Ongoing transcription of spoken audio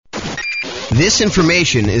This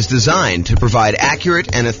information is designed to provide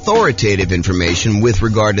accurate and authoritative information with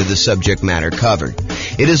regard to the subject matter covered.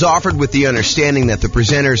 It is offered with the understanding that the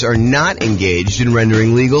presenters are not engaged in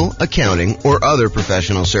rendering legal, accounting, or other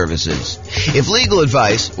professional services. If legal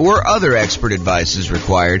advice or other expert advice is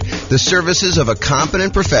required, the services of a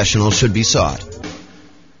competent professional should be sought.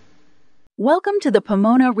 Welcome to the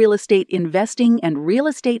Pomona Real Estate Investing and Real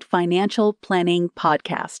Estate Financial Planning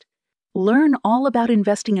Podcast. Learn all about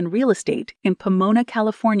investing in real estate in Pomona,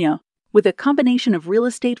 California, with a combination of real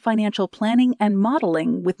estate financial planning and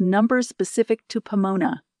modeling with numbers specific to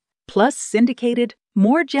Pomona, plus syndicated,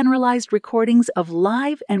 more generalized recordings of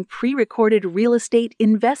live and pre-recorded real estate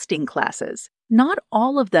investing classes, not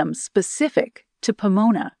all of them specific to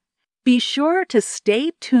Pomona. Be sure to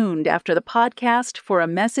stay tuned after the podcast for a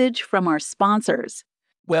message from our sponsors.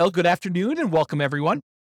 Well, good afternoon and welcome everyone.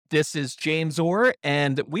 This is James Orr,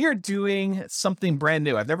 and we are doing something brand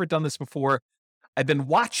new. I've never done this before. I've been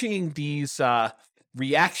watching these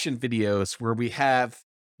reaction videos where we have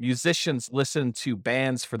musicians listen to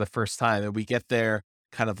bands for the first time, and we get their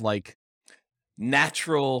kind of like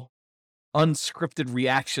natural, unscripted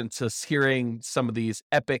reaction to hearing some of these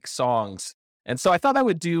epic songs. And so I thought I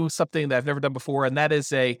would do something that I've never done before, and that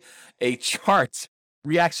is a chart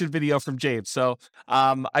reaction video from James. So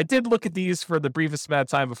I did look at these for the briefest amount of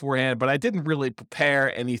time beforehand, but I didn't really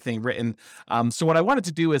prepare anything written. So what I wanted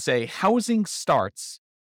to do is a housing starts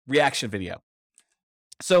reaction video.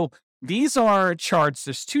 So these are charts.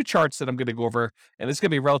 There's two charts that I'm going to go over, and it's going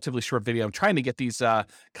to be a relatively short video. I'm trying to get these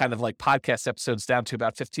kind of like podcast episodes down to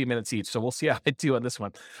about 15 minutes each, so we'll see how I do on this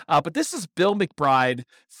one. But this is Bill McBride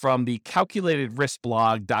from the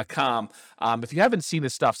calculatedriskblog.com. If you haven't seen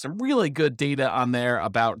his stuff, some really good data on there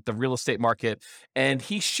about the real estate market. And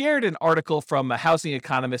he shared an article from a housing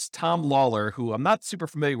economist, Tom Lawler, who I'm not super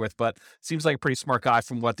familiar with, but seems like a pretty smart guy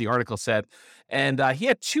from what the article said. And he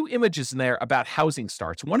had two images in there about housing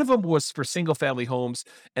starts. One of them was for single family homes,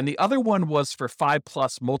 and the other one was for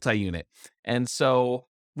 5+ multi-unit. And so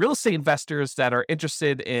real estate investors that are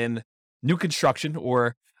interested in new construction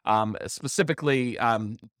or specifically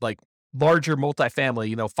like larger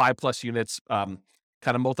multifamily, 5+ units, kind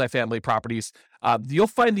of multifamily properties, you'll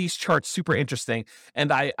find these charts super interesting.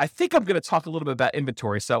 And I think I'm going to talk a little bit about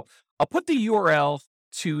inventory. So I'll put the URL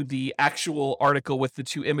to the actual article with the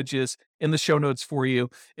two images in the show notes for you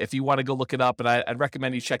if you want to go look it up. And I'd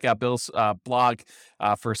recommend you check out Bill's blog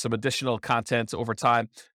for some additional content over time.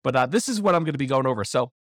 But this is what I'm going to be going over.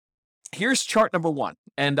 So here's chart number one.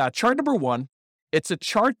 And chart number one, it's a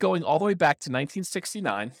chart going all the way back to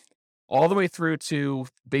 1969, all the way through to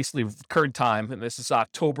basically current time. And this is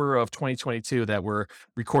October of 2022 that we're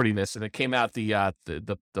recording this. And it came out, the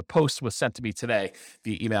post was sent to me today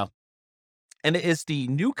via email. And it is the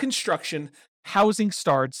new construction, housing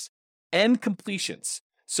starts, and completions.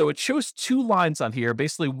 So it shows two lines on here,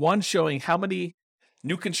 basically one showing how many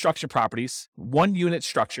new construction properties, 1-unit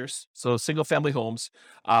structures, so single-family homes,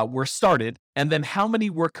 were started, and then how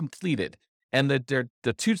many were completed. And the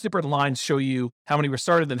two different lines show you how many were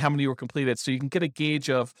started and how many were completed, so you can get a gauge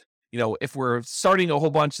of, if we're starting a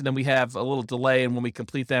whole bunch and then we have a little delay in when we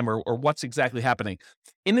complete them or what's exactly happening.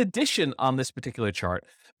 In addition, on this particular chart,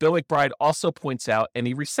 Bill McBride also points out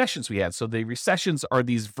any recessions we had. So the recessions are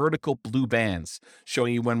these vertical blue bands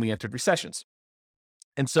showing you when we entered recessions.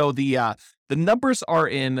 And so the numbers are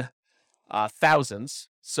in thousands.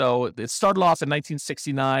 So it started off in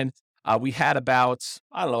 1969. We had about, just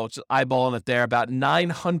eyeballing it there, about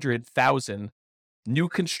 900,000 new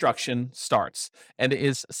construction starts, and it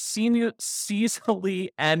is seasonally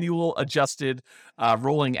annual adjusted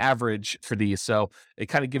rolling average for these. So it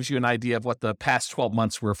kind of gives you an idea of what the past 12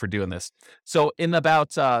 months were for doing this. So in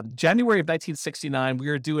about January of 1969, we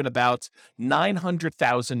were doing about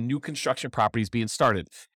 900,000 new construction properties being started,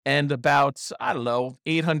 and about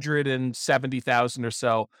 870,000 or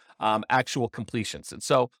so actual completions. And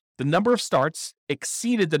so the number of starts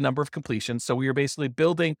exceeded the number of completions. So we were basically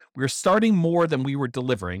we were starting more than we were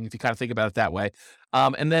delivering, if you kind of think about it that way.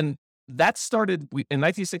 And then that started, in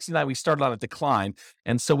 1969, we started on a decline.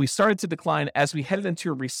 And so we started to decline as we headed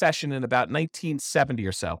into a recession in about 1970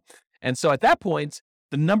 or so. And so at that point,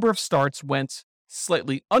 the number of starts went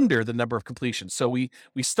slightly under the number of completions. So we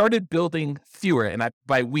started building fewer, and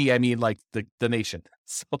by we, I mean like the nation.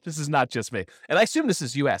 So this is not just me. And I assume this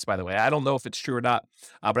is U.S., by the way. I don't know if it's true or not,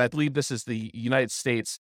 but I believe this is the United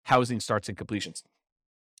States housing starts and completions.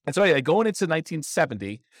 And so anyway, going into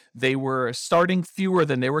 1970, they were starting fewer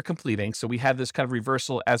than they were completing. So we had this kind of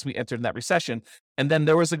reversal as we entered that recession. And then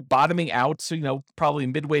there was a bottoming out, so, probably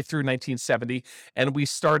midway through 1970. And we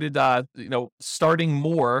started, starting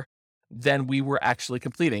more than we were actually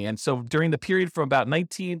completing. And so during the period from about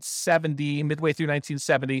 1970, midway through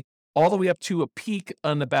 1970, all the way up to a peak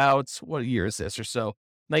on about, what year is this or so,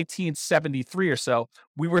 1973 or so,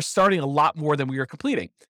 we were starting a lot more than we were completing.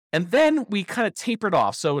 And then we kind of tapered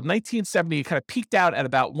off. So in 1970, it kind of peaked out at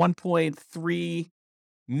about 1.3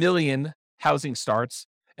 million housing starts.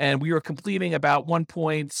 And we were completing about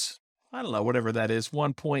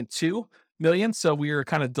 1.2 million. So we were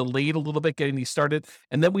kind of delayed a little bit getting these started.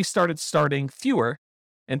 And then we started starting fewer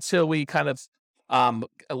until we kind of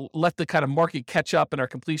let the kind of market catch up and our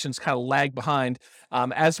completions kind of lag behind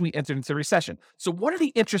as we entered into the recession. So one of the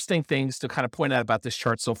interesting things to kind of point out about this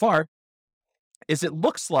chart so far is it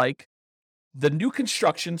looks like the new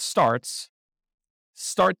construction start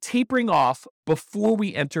tapering off before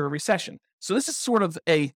we enter a recession. So this is sort of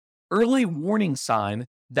a early warning sign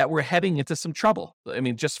that we're heading into some trouble. I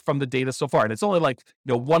mean, just from the data so far. And it's only like,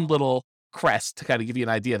 one little crest to kind of give you an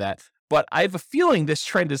idea of that. But I have a feeling this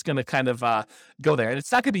trend is going to kind of go there. And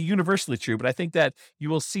it's not going to be universally true, but I think that you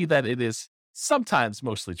will see that it is sometimes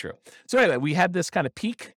mostly true. So anyway, we had this kind of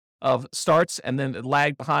peak of starts and then it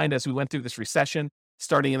lagged behind as we went through this recession,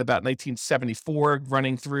 starting in about 1974,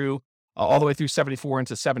 running through all the way through 74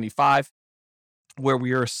 into 75, where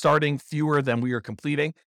we are starting fewer than we are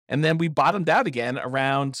completing. And then we bottomed out again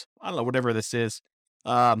around, I don't know, whatever this is,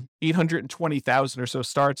 820,000 or so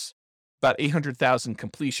starts, about 800,000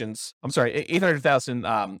 completions. I'm sorry,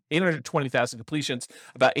 820,000 completions,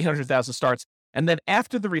 about 800,000 starts. And then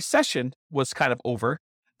after the recession was kind of over,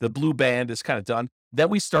 the blue band is kind of done, then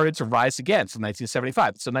we started to rise again from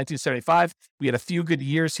 1975. So 1975, we had a few good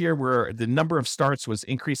years here where the number of starts was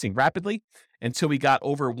increasing rapidly until we got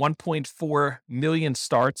over 1.4 million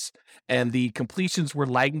starts and the completions were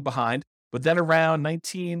lagging behind. But then around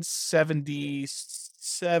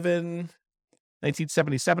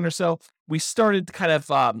 1977 or so, we started to kind of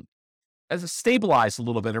as a stabilize a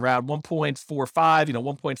little bit around 1.45,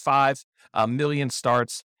 1.5 million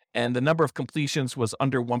starts. And the number of completions was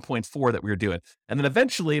under 1.4 that we were doing. And then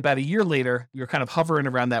eventually, about a year later, we were kind of hovering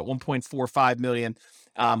around that 1.45 million.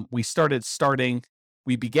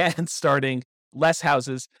 We began starting less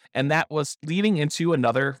houses, and that was leading into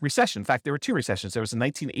another recession. In fact, there were two recessions. There was a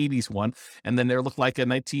 1980s one, and then there looked like a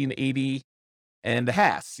 1980 and a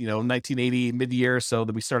half, 1980 mid-year. So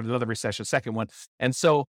that we started another recession, second one. And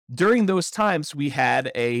so during those times, we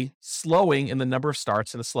had a slowing in the number of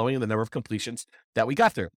starts and a slowing in the number of completions that we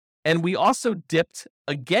got through. And we also dipped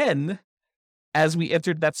again as we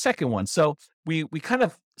entered that second one. So we kind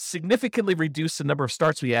of significantly reduced the number of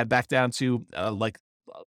starts we had back down to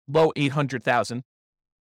low 800,000.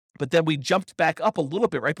 But then we jumped back up a little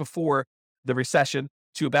bit right before the recession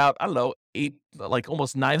to about,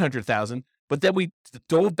 almost 900,000. But then we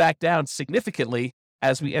dove back down significantly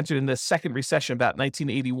as we entered in the second recession, about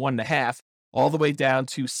 1981 and a half, all the way down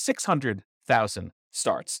to 600,000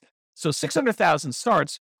 starts. So 600,000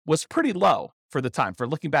 starts was pretty low for the time, for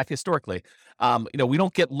looking back historically. We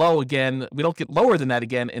don't get lower than that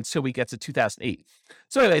again until we get to 2008.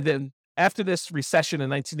 So anyway, then after this recession in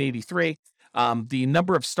 1983, the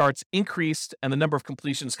number of starts increased and the number of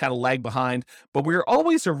completions kind of lagged behind, but we were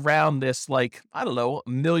always around this, a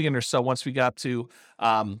million or so once we got to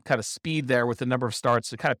kind of speed there with the number of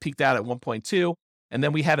starts. It kind of peaked out at 1.2. And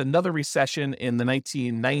then we had another recession in the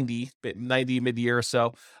 1990 mid-year or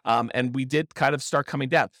so, and we did kind of start coming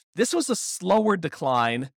down. This was a slower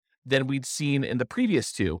decline than we'd seen in the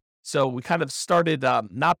previous two. So we kind of started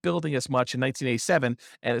not building as much in 1987,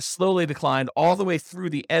 and it slowly declined all the way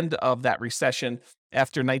through the end of that recession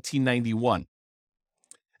after 1991.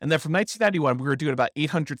 And then from 1991, we were doing about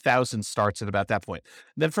 800,000 starts at about that point.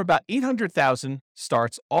 And then from about 800,000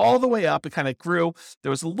 starts all the way up, it kind of grew. There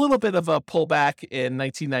was a little bit of a pullback in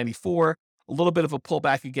 1994, a little bit of a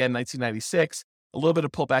pullback again in 1996, a little bit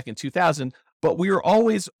of pullback in 2000, but we were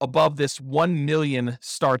always above this 1 million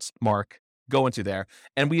starts mark going to there.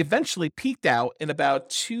 And we eventually peaked out in about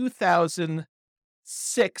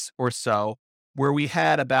 2006 or so, where we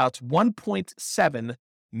had about 1.7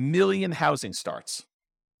 million housing starts.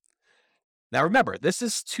 Now, remember, this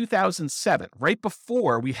is 2007, right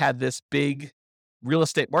before we had this big real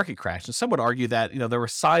estate market crash. And some would argue that, there were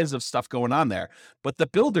signs of stuff going on there, but the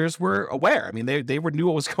builders were aware. I mean, they knew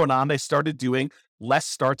what was going on. They started doing less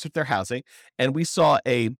starts with their housing. And we saw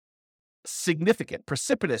a significant,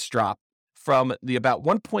 precipitous drop from the about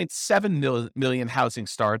 1.7 million housing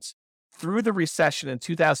starts through the recession in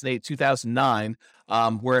 2008, 2009,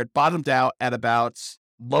 where it bottomed out at about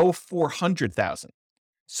low 400,000.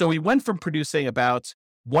 So we went from producing about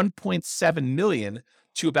 1.7 million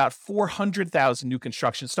to about 400,000 new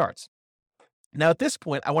construction starts. Now, at this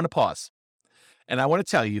point, I want to pause. And I want to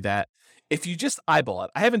tell you that if you just eyeball it,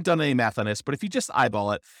 I haven't done any math on this, but if you just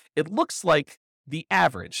eyeball it, it looks like the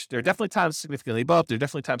average, there are definitely times significantly above, there are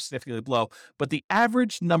definitely times significantly below, but the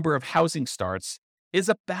average number of housing starts is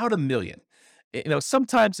about 1 million.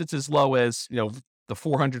 Sometimes it's as low as, the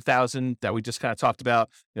 400,000 that we just kind of talked about,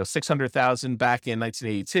 600,000 back in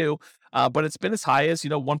 1982. But it's been as high as,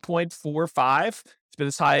 1.45. It's been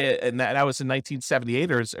as high, and that was in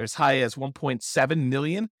 1978, or as high as 1.7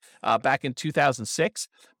 million back in 2006.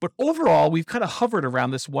 But overall, we've kind of hovered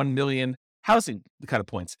around this 1 million housing kind of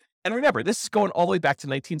points. And remember, this is going all the way back to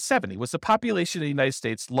 1970. Was the population of the United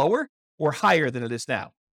States lower or higher than it is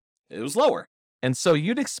now? It was lower. And so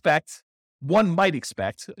one might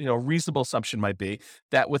expect, a reasonable assumption might be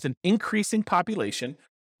that with an increasing population,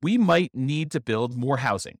 we might need to build more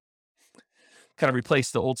housing, kind of replace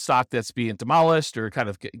the old stock that's being demolished or kind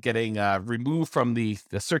of getting removed from the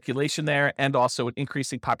circulation there, and also an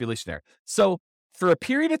increasing population there. So for a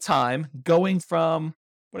period of time, going from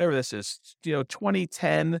whatever this is,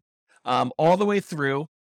 2010, all the way through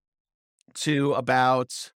to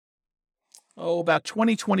about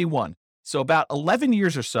 2021. So about 11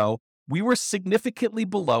 years or so, we were significantly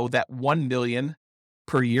below that 1 million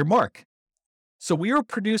per year mark. So we were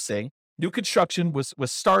producing, new construction was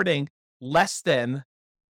starting less than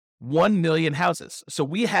 1 million houses. So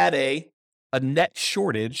we had a net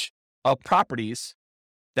shortage of properties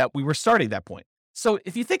that we were starting at that point. So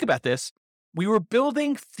if you think about this, we were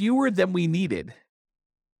building fewer than we needed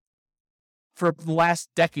for the last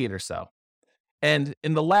decade or so. And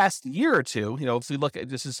in the last year or two, if we look at,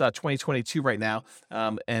 this is 2022 right now,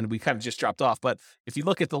 and we kind of just dropped off. But if you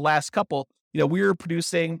look at the last couple, we were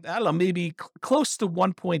producing, I don't know, maybe close to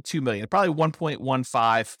 1.2 million, probably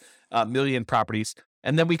 1.15 million properties.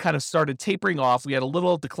 And then we kind of started tapering off. We had a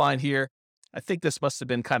little decline here. I think this must have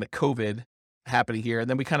been kind of COVID happening here. And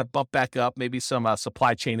then we kind of bumped back up, maybe some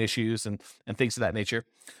supply chain issues and things of that nature.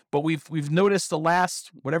 But we've noticed the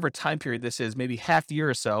last, whatever time period this is, maybe half year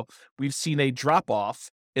or so, we've seen a drop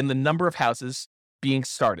off in the number of houses being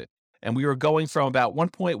started. And we were going from about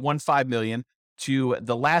 1.15 million to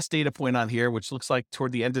the last data point on here, which looks like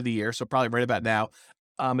toward the end of the year. So probably right about now,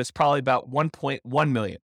 it's probably about 1.1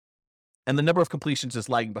 million. And the number of completions is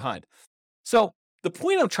lagging behind. So the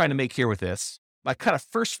point I'm trying to make here with this, my kind of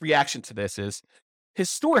first reaction to this is,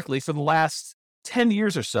 historically, for the last 10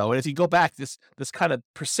 years or so, and if you go back, this kind of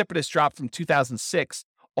precipitous drop from 2006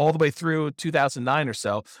 all the way through 2009 or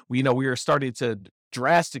so, we were starting to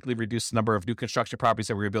drastically reduce the number of new construction properties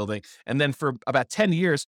that we were building. And then for about 10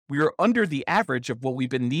 years, we were under the average of what we've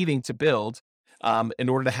been needing to build in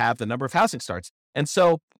order to have the number of housing starts. And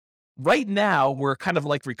so right now, we're kind of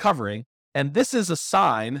like recovering. And this is a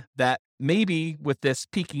sign that maybe with this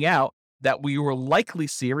peaking out, that we will likely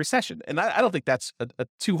see a recession. And I don't think that's a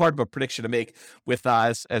too hard of a prediction to make with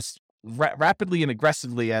as rapidly and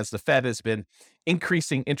aggressively as the Fed has been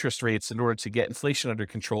increasing interest rates in order to get inflation under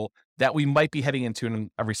control, that we might be heading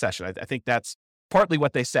into a recession. I think that's partly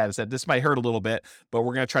what they said, is that this might hurt a little bit, but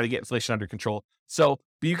we're going to try to get inflation under control. So,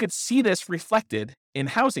 but you could see this reflected in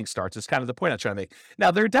housing starts is kind of the point I'm trying to make.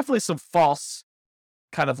 Now, there are definitely some false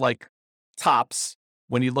kind of like tops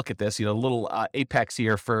when you look at this, little apex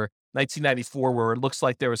here for 1994, where it looks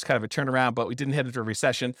like there was kind of a turnaround, but we didn't head into a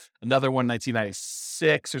recession. Another one,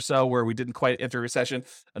 1996 or so, where we didn't quite enter a recession.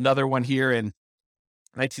 Another one here in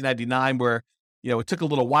 1999, where, it took a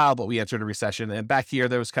little while, but we entered a recession. And back here,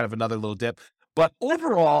 there was kind of another little dip. But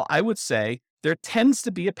overall, I would say there tends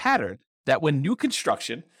to be a pattern that when new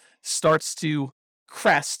construction starts to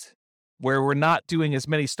crest, where we're not doing as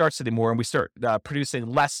many starts anymore and we start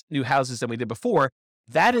producing less new houses than we did before,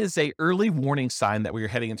 that is a early warning sign that we are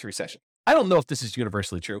heading into recession. I don't know if this is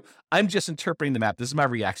universally true. I'm just interpreting the map. This is my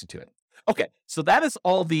reaction to it. Okay, so that is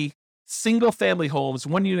all the single family homes,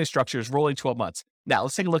 one unit structures rolling 12 months. Now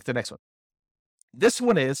let's take a look at the next one. This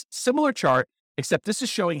one is similar chart, except this is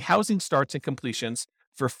showing housing starts and completions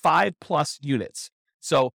for 5+ units.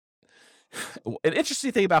 So an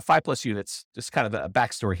interesting thing about 5+ units, just kind of a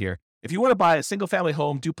backstory here. If you want to buy a single family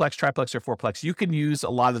home, duplex, triplex, or fourplex, you can use a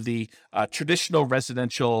lot of the traditional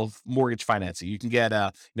residential mortgage financing. You can get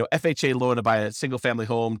a FHA loan to buy a single family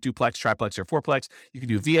home, duplex, triplex, or fourplex. You can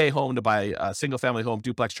do VA home to buy a single family home,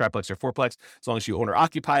 duplex, triplex, or fourplex, as long as you own or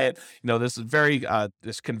occupy it. This is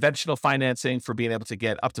this conventional financing for being able to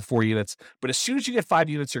get up to 4 units. But as soon as you get 5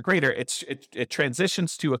 units or greater, it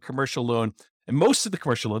transitions to a commercial loan And most of the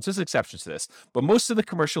commercial loans, there's exceptions to this, but most of the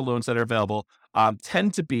commercial loans that are available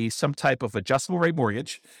tend to be some type of adjustable rate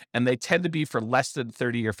mortgage, and they tend to be for less than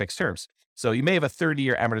 30-year fixed terms. So you may have a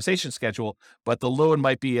 30-year amortization schedule, but the loan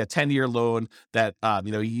might be a 10-year loan that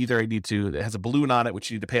you either need to, it has a balloon on it, which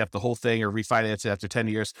you need to pay up the whole thing or refinance it after 10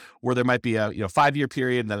 years, or there might be a 5-year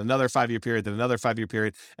period, and then another 5-year period, then another 5-year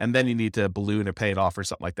period, and then you need to balloon or pay it off or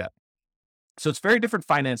something like that. So it's very different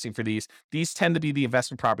financing for these. These tend to be the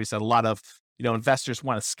investment properties that a lot of investors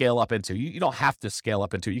want to scale up into. You don't have to scale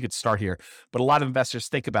up into. You could start here, but a lot of investors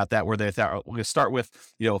think about that where they thought, we're going to start with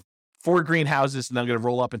 4 greenhouses and then I'm going to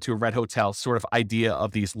roll up into a red hotel sort of idea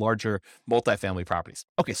of these larger multifamily properties.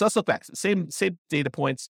 Okay, so let's look back. Same data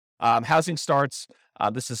points. Housing starts.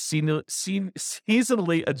 This is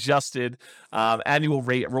seasonally adjusted annual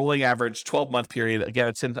rate, rolling average, 12-month period. Again,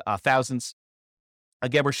 it's in thousands.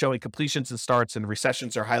 Again, we're showing completions and starts, and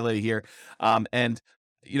recessions are highlighted here.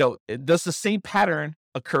 Does the same pattern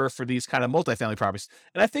occur for these kind of multifamily properties?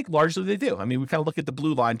 And I think largely they do. I mean, we kind of look at the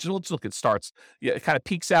blue line, just look at starts. It kind of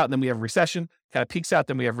peaks out, and then we have recession, kind of peaks out,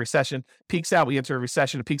 then we have recession, peaks out, we enter a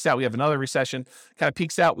recession, peaks out, we have another recession, kind of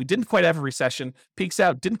peaks out, we didn't quite have a recession, peaks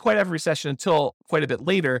out, didn't quite have a recession until quite a bit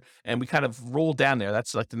later, and we kind of rolled down there.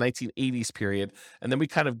 That's like the 1980s period. And then we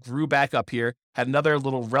kind of grew back up here, had another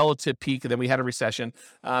little relative peak, and then we had a recession,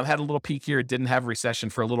 had a little peak here, didn't have a recession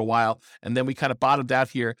for a little while, and then we kind of bottomed out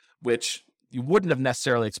here, which you wouldn't have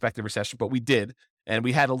necessarily expected a recession, but we did. And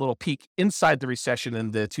we had a little peak inside the recession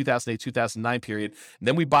in the 2008-2009 period. And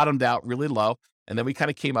then we bottomed out really low. And then we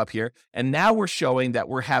kind of came up here. And now we're showing that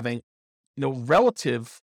we're having,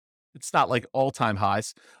 relative, it's not like all-time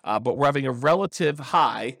highs, but we're having a relative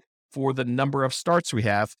high for the number of starts we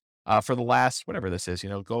have for the last, whatever this is,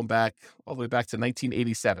 going back all the way back to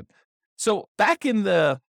 1987. So back in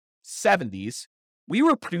the 70s, we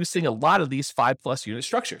were producing a lot of these 5+ unit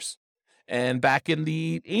structures. And back in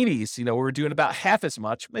the 80s, we were doing about half as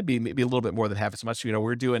much, maybe a little bit more than half as much. We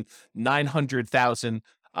were doing 900,000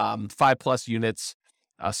 5+ units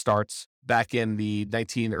starts back in the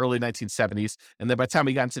early 1970s. And then by the time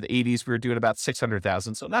we got into the 80s, we were doing about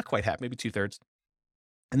 600,000. So not quite half, maybe 2/3.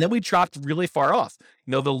 And then we dropped really far off.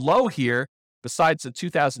 The low here, besides the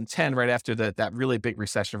 2010, right after that really big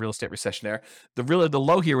recession, real estate recession there, the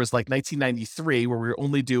low here was like 1993, where we were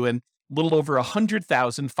only doing little over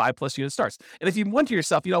 100,000 5+ unit starts. And if you wonder to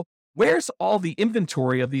yourself, where's all the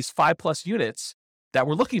inventory of these 5+ units that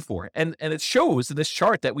we're looking for? And it shows in this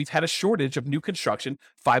chart that we've had a shortage of new construction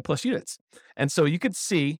 5+ units. And so you could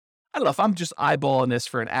see, I don't know if I'm just eyeballing this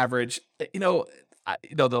for an average, the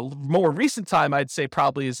more recent time I'd say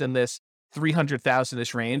probably is in this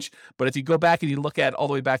 300,000-ish range. But if you go back and you look at all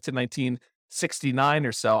the way back to 1969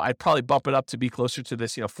 or so, I'd probably bump it up to be closer to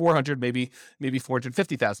this, 400, maybe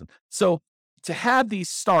 450,000. So to have these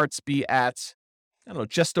starts be at,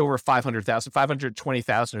 just over 500,000,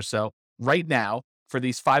 520,000 or so right now for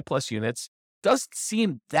these 5+ units doesn't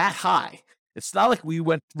seem that high. It's not like we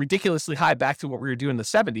went ridiculously high back to what we were doing in the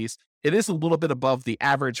 70s. It is a little bit above the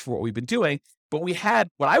average for what we've been doing, but we had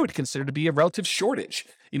what I would consider to be a relative shortage.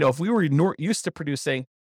 If we were used to producing,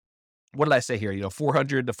 what did I say here?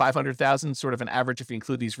 400 to 500,000, sort of an average if you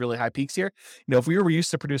include these really high peaks here. If we were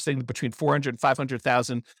used to producing between 400 and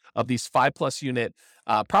 500,000 of these 5+ unit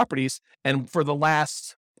properties, and for the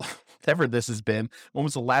last, whatever this has been, when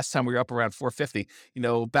was the last time we were up around 450?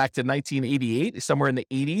 Back to 1988, somewhere in the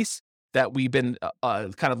 80s, that we've been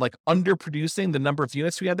kind of like underproducing the number of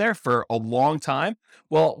units we had there for a long time.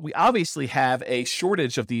 Well, we obviously have a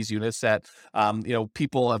shortage of these units that,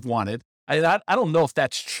 people have wanted. I don't know if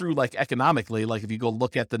that's true, like economically, like if you go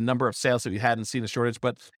look at the number of sales that we had and seen the shortage,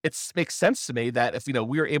 but it makes sense to me that if,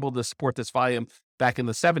 we were able to support this volume back in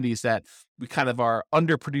the 70s, that we kind of are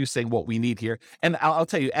underproducing what we need here. And I'll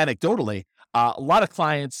tell you anecdotally, a lot of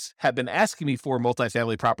clients have been asking me for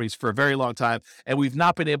multifamily properties for a very long time, and we've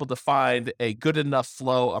not been able to find a good enough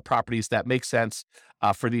flow of properties that make sense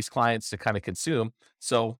for these clients to kind of consume.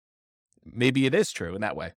 So maybe it is true in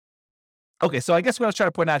that way. Okay, so I guess what I was trying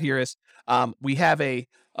to point out here is we have a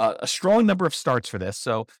strong number of starts for this.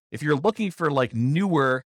 So if you're looking for like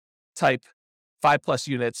newer type 5+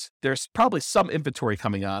 units, there's probably some inventory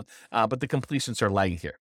coming on, but the completions are lagging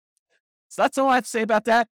here. So that's all I have to say about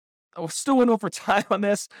that. I still went over time on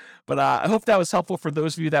this, but I hope that was helpful for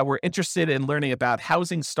those of you that were interested in learning about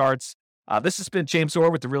housing starts. This has been James Orr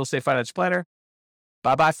with the Real Estate Financial Planner.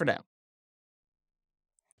 Bye-bye for now.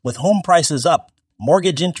 With home prices up,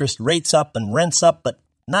 mortgage interest rates up, and rents up, but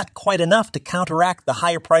not quite enough to counteract the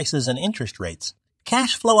higher prices and interest rates,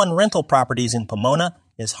 cash flow on rental properties in Pomona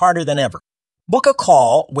is harder than ever. Book a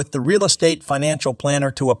call with the Real Estate Financial Planner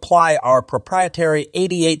to apply our proprietary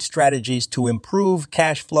 88 strategies to improve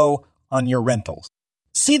cash flow on your rentals.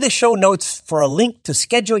 See the show notes for a link to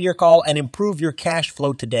schedule your call and improve your cash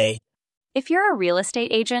flow today. If you're a real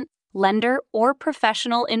estate agent, lender, or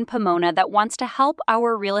professional in Pomona that wants to help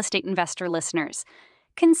our real estate investor listeners,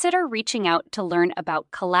 consider reaching out to learn about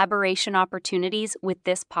collaboration opportunities with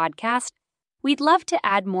this podcast. We'd love to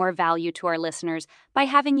add more value to our listeners by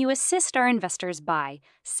having you assist our investors buy,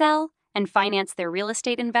 sell, and finance their real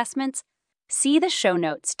estate investments. See the show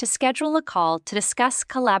notes to schedule a call to discuss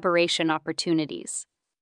collaboration opportunities.